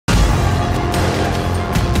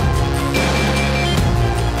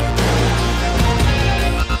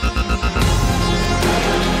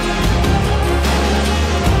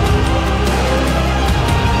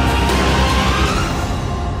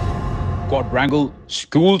Quadrangle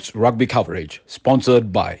Schools Rugby Coverage, sponsored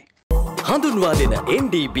by හඳුන්වා දෙන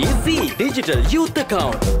NDBZ Digital Youth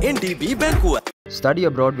Account NDB බැංකුව. Study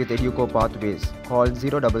abroad with Educo Pathways. Call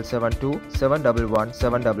 0772 711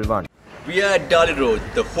 711. We are at Dali Road,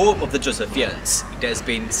 the home of the Josephians. It has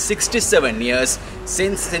been 67 years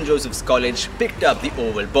since St. Joseph's College picked up the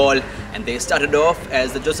oval ball, and they started off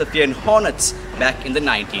as the Josephian Hornets back in the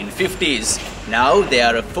 1950s. Now they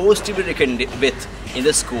are a force to be reckoned with in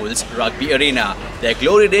the school's rugby arena. Their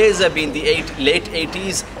glory days have been the late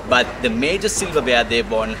 80s, but the major silverware they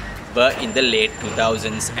won were in the late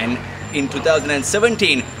 2000s, and in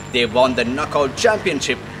 2017 they won the knockout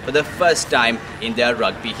championship for the first time in their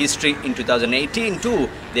rugby history. In 2018 too,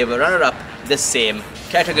 they were runner-up the same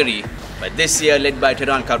category. But this year, led by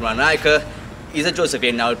Teran Karunanayaka, is a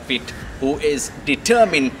Josephian outfit who is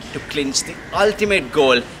determined to clinch the ultimate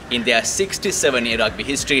goal in their 67-year rugby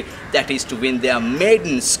history, that is to win their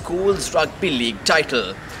maiden schools rugby league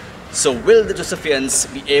title. So will the Josephians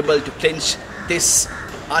be able to clinch this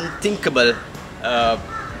unthinkable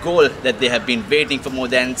goal that they have been waiting for more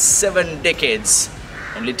than 7 decades?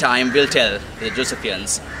 Only time will tell whether the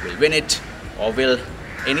Josephians will win it, or will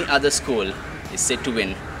any other school is set to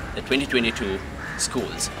win the 2022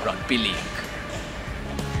 Schools Rugby League.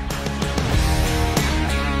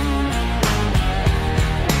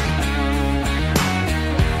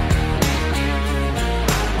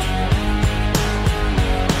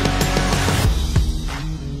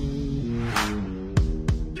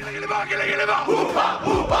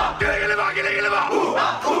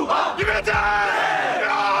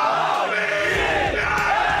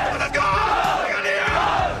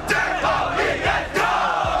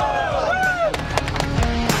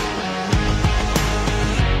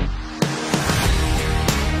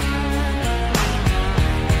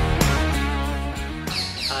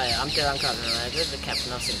 I'm Teran Karunanayaka, the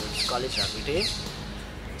captain of St. Joseph's College rugby team.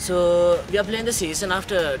 So we are playing the season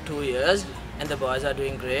after 2 years, and the boys are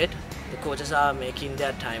doing great. The coaches are making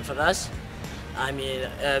their time for us. I mean,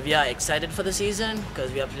 we are excited for the season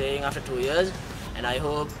because we are playing after 2 years, and I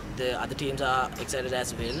hope the other teams are excited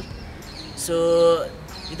as well. So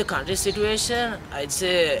with the country situation, I'd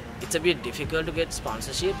say it's a bit difficult to get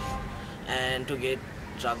sponsorship and to get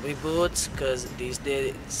rugby boots, because these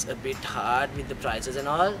days it's a bit hard with the prices and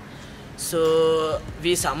all. So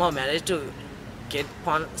we somehow managed to get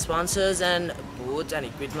sponsors and boots and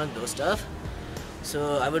equipment, those stuff.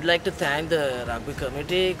 So I would like to thank the rugby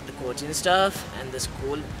committee, the coaching staff and the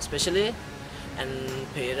school especially, and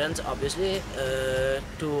parents obviously,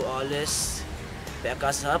 to always back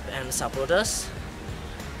us up and support us.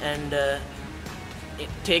 And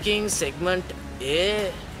taking segment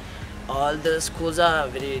A, all the schools are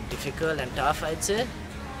very difficult and tough, I'd say.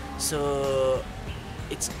 So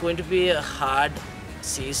it's going to be a hard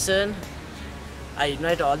season. I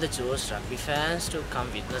invite all the Joes rugby fans to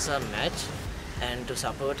come witness our match and to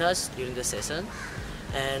support us during the session.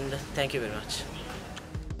 And thank you very much.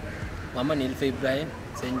 Mama Nilfa Ibrahim,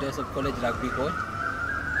 St. Joseph College rugby coach.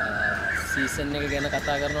 Season එක ගැන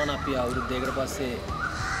කතා කරනවා නම් අපි අවුරුදු දෙකකට පස්සේ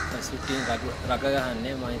සිටින් රග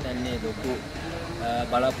ගහන්නේ මම හිතන්නේ ලොකු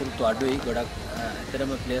බලාපොරොත්තු අඩුයි ගොඩක්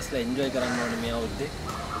ඇත්තටම ප්ලේයර්ස්ලා එන්ජොයි කරන්න ඕනේ මේ අවුරුද්දේ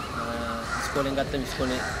ඉස්කෝලෙන් ගත්තම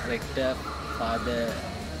ඉස්කෝලේ රෙක්ටර් ෆාදර්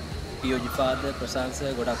POG ෆාදර් ප්‍රශංස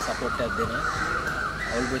ගොඩක් සපෝට් එකක් දෙනවා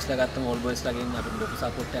ඕල් බොයිස්ලා ගත්තම ඕල් බොයිස්ලාගෙන් අපිට ලොකු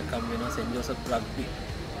සපෝට් එකක් හම් වෙනවා සෙන්ට් ජෝසප් රග්බි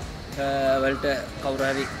වලට කවුරු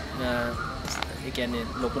හරි ඒ කියන්නේ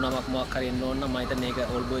ලොකු නමක් මොකක් හරි එන්න ඕන නම් මම හිතන්නේ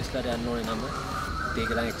ඒක ඕල් බොයිස්ලාට යන්න ඕනේ නම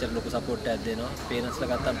ඒක ළඟ එච්චර ලොකු සපෝට් එකක් දෙනවා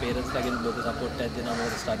පේරන්ට්ස්ලා ගත්තම පේරන්ට්ස්ලාගෙන් ලොකු සපෝට් එකක් දෙනවා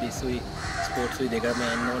මොකද ස්ටඩීස් උයි ස්පෝර්ට්ස් උයි දෙකම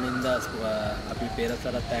යන්න ඕන ඉඳලා අපි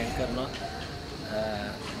පේරන්ට්ස්ලාට තෑන්ක් කරනවා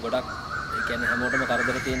ගොඩක් ඒ කියන්නේ හැමෝටම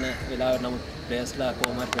කරදර තියෙන වෙලාව නමුත් ප්ලේයර්ස්ලා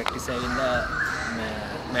කොහොම හරි ප්‍රැක්ටිස් ඇවිල්ලා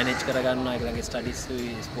මැනේජ් කරගන්නවා ඒක ළඟ ස්ටඩීස්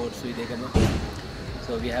උයි ස්පෝර්ට්ස් උයි දෙකම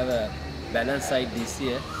so we have a balanced side this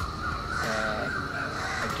year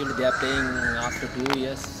actually they are playing after 2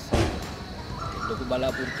 years ලොකු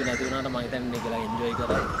බලාපොරොත්තු නැති වුණාට මම හිතන්නේ මේකලා එන්ජොයි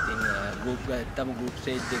කරා. ඉතින් ගෲප් එකම ගෲප්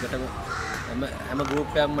ස්ටේජ් එකටම හැම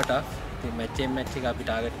ගෲප් එකක්ම ටෆ්. ඉතින් මැච් එක අපි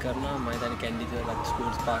ටාගට් කරනවා. මම හිතන්නේ කැන්ඩිඩේට්ලා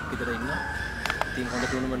ස්කූල්ස් පාක් විතර ඉන්නවා. ඉතින් හොඳ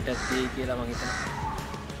ටූර්නමන්ට් එකක් තියෙයි කියලා මම හිතනවා.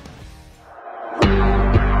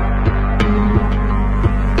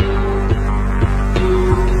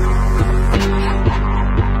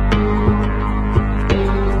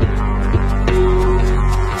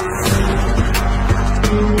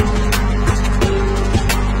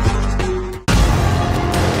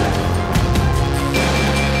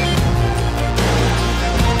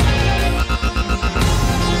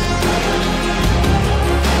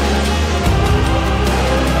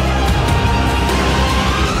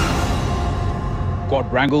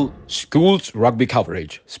 Quadrangle Schools Rugby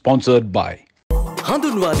Coverage, sponsored by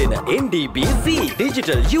හඳුන්වා දෙන NDBZ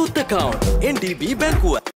Digital Youth Account NDB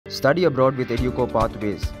බැංකුව. Study abroad with Educo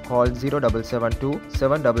Pathways. Call 0772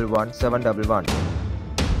 711 711.